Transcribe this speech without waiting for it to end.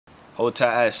Hold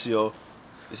tight, ICO.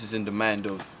 This is in the mind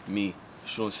of me,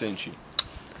 Sentry.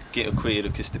 Get acquainted or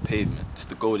kiss the pavement. It's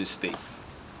the golden state.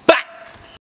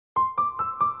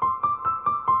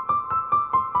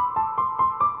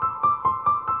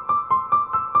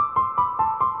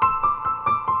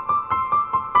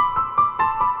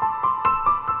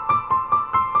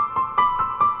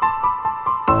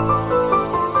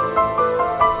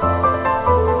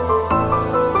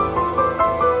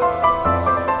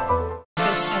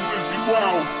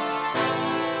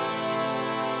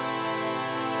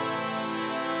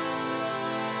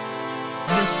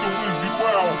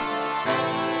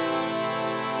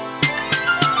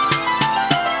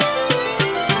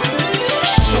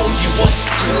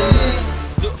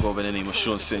 I go by the name of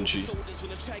Sentry.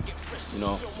 You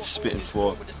know, spitting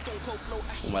for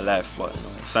all my life, but you know,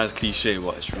 it sounds cliche,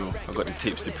 but it's real. I got the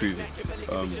tapes to prove it.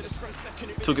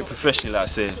 Took it professionally, like I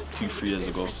said, 2-3 years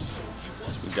ago.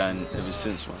 It's been going ever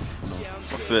since, man. You know,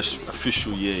 my first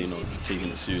official year, you know, taking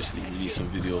it seriously, released some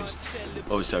videos.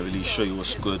 Obviously, I released Show You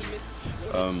What's Good,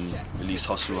 released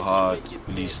Hustle Hard,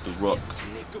 released The Rock.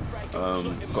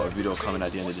 Got a video coming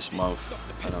at the end of this month,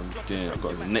 and I've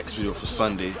got the next video for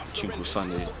Sunday, tune called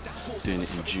Sunday, doing it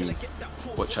in June.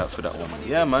 Watch out for that one, man.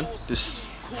 Yeah, man. Just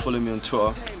follow me on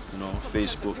Twitter, you know,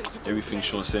 Facebook, everything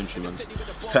Sentry, man.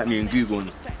 Just type me in Google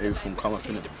and everything come up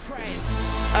in it. So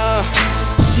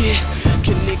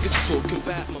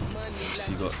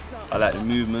you got, I like the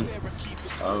movement.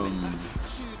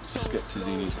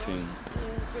 Skeptizini's team.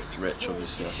 Wretch,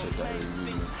 obviously, I said that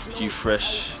movement. G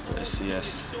Fresh,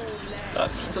 SCS.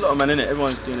 There's a lot of man in it.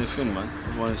 Everyone's doing their thing, man.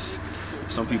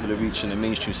 Some people are reaching the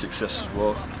mainstream success as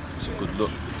well. It's a good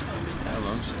look. Yeah,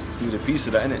 man. Just need a piece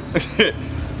of that, innit?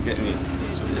 Get me?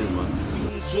 That's what it is, man.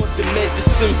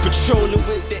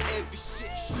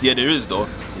 Yeah, there is though.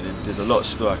 There's a lot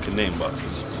still I can name, but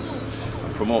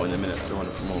I'm promoting in a minute. I don't want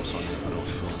to promote something I don't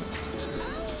feel.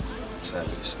 It's like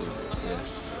it still.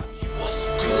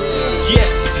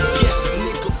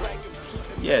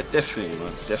 Yeah, definitely,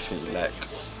 man. Definitely. Like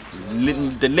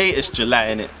the latest July,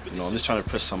 innit? You know, I'm just trying to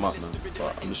press some up, man.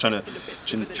 But I'm just trying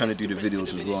to do the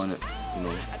videos as well, innit? You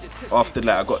know, after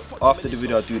the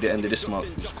video I do the end of this month,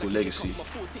 which is called Legacy.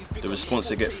 The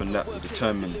response I get from that will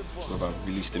determine whether I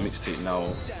release the mixtape now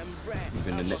or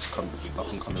within the next up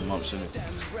and coming months, innit?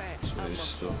 So it's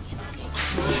still.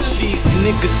 These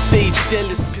niggas stay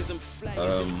jealous 'cause I'm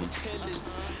flying.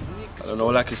 I don't know.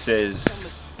 All I can say is,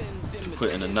 to put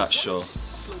it in a nutshell,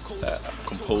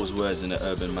 compose words in an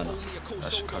urban manner.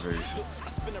 That should cover everything.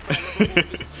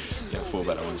 Yeah, I thought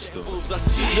about that one still.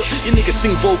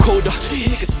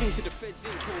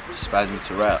 Inspires me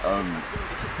to write. A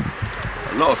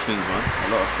lot of things, man. A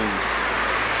lot of things.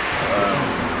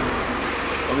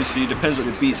 Obviously, it depends what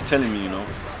the beat's telling me, you know.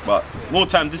 But more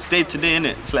time, this day to day,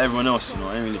 innit? It's like everyone else, you know.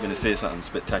 I ain't really gonna say something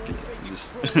spectacular.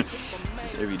 It's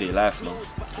just everyday life, man.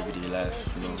 Everyday life,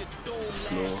 you know. The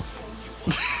floor.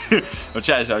 I'll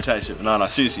chat shit. No,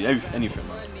 seriously, anything,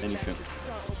 man. Anything.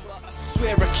 I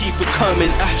swear I keep it coming.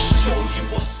 I show you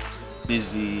what's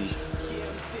Busy,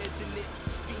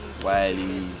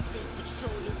 Wiley.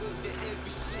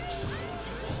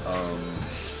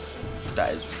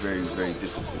 That is very, very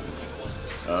difficult.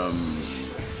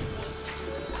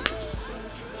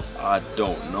 I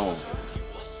don't know.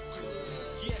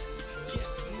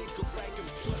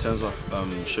 In terms of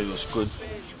Show You What's Good.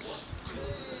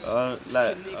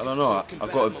 Like, I don't know, I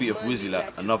got a beat of Wizzy,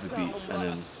 like another beat, and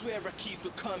then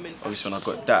obviously when I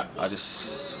got that, I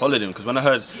just hollered him, because when I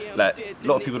heard, like, a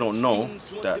lot of people don't know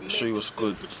that Show You What's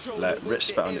Good, like, Rich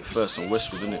spat on it first on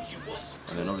Westwood, innit?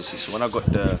 And then obviously, so when I got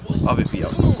the other beat I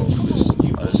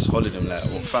just hollered him, like,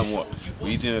 well, fam, what are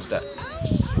you doing with that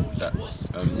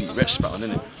beat Rich spat on,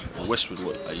 innit? Or Westwood,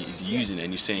 what is he using it?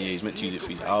 And he's saying, yeah, he's meant to use it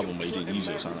for his album, but he didn't use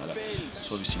it or something like that.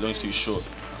 So obviously, long story short,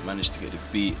 I managed to get the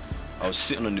beat. I was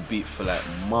sitting on the beat for like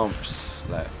months,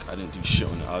 like I didn't do shit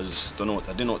on it. I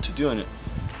didn't know what to do on it.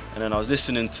 And then I was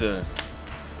listening to,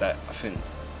 like, I think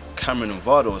Cameron and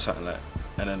Vado or something, like,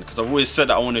 and then because I've always said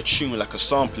that I want a tune with like a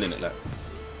sample in it, like,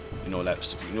 you know,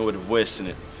 with a voice in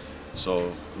it.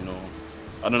 So, you know,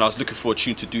 I don't know, I was looking for a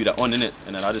tune to do that on, innit?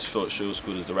 And then I just felt Show You What's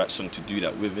Good was the right song to do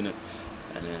that with, innit?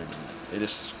 And then it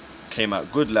just came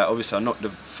out good. Like, obviously I knocked the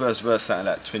first verse out in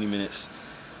like 20 minutes,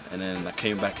 and then I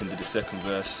came back into the second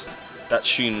verse. That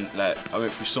tune, like, I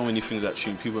went through so many things that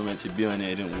tune. People were meant to be on it,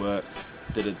 it didn't work.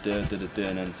 And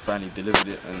then finally delivered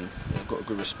it, and got a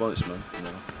good response, man. You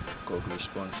know, got a good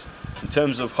response. In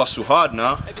terms of Hustle Hard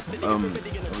now,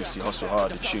 obviously Hustle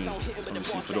Hard, the tune,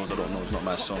 obviously for those that don't know, it's not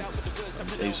my song,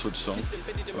 it's Ace Hood's song.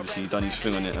 Obviously he done his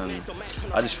thing on it, and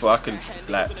I just thought I could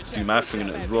like do my thing on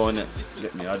it as well, innit?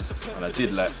 Get me? And I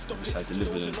did, like, obviously I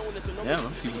delivered it. Yeah,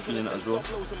 man, people feeling it as well.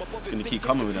 It's gonna keep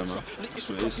coming with them, man. That's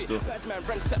what it is still.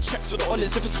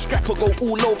 If it's a scrap, I'll go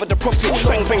all over the profit.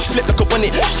 Bang, bang, flip like a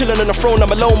bonnet. Chilling on the throne,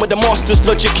 I'm alone with the master's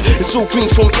logic. It's all green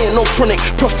from ear, no chronic.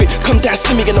 Profit, come down,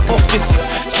 see me in the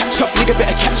office. Catch up, nigga,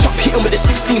 better catch up. Hit him with a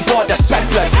 16 bar, that's bad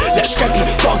blood. Let's scrappy,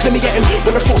 dog, let me get him.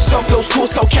 When I throw sub blows,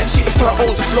 course I'll catch it. If I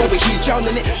own the flow, but he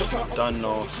drowning it. Don't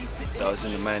know, that was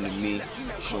in the mind of me.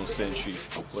 Show Sentry.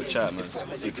 Watch out, man.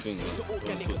 Big thing,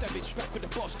 man.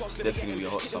 It's definitely gonna be a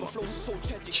hot summer.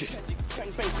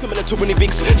 Similar to Winnie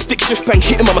Biggs, stick shift bang,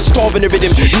 hit him, I'm a star in the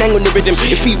rhythm, nang on the rhythm.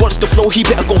 If he wants to flow, he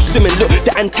better go swimming. Look,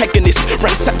 the antagonist,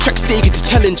 ransack track stay to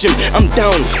challenge him. I'm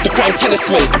down, the grand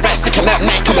talisman. I ride sick like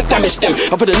Mac, I'ma damage them.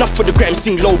 I've had enough for the gram,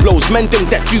 sing low blows. Man, them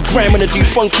that do gram and I do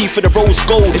funky for the rose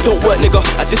gold. It don't work, nigga,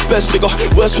 I disperse, nigga.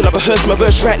 Worse when I rehearse my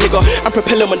verse right, nigga. I'm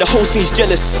propelling when the whole scene's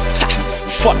jealous.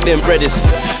 Fuck them brothers.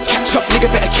 Catch up,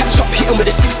 nigga, better catch up. Hit him with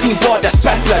a 16 bar, that's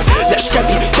bad blood. Let's scrap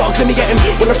me, dog, let me get him.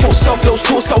 When I throw sub blows,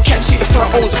 course I'll catch it. If I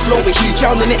own the flow, but he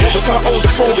drowning it. If I own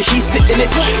the throne, but he's sitting it.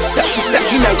 Step for step,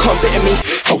 you man can't better me.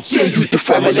 How dare you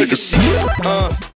defy my legacy?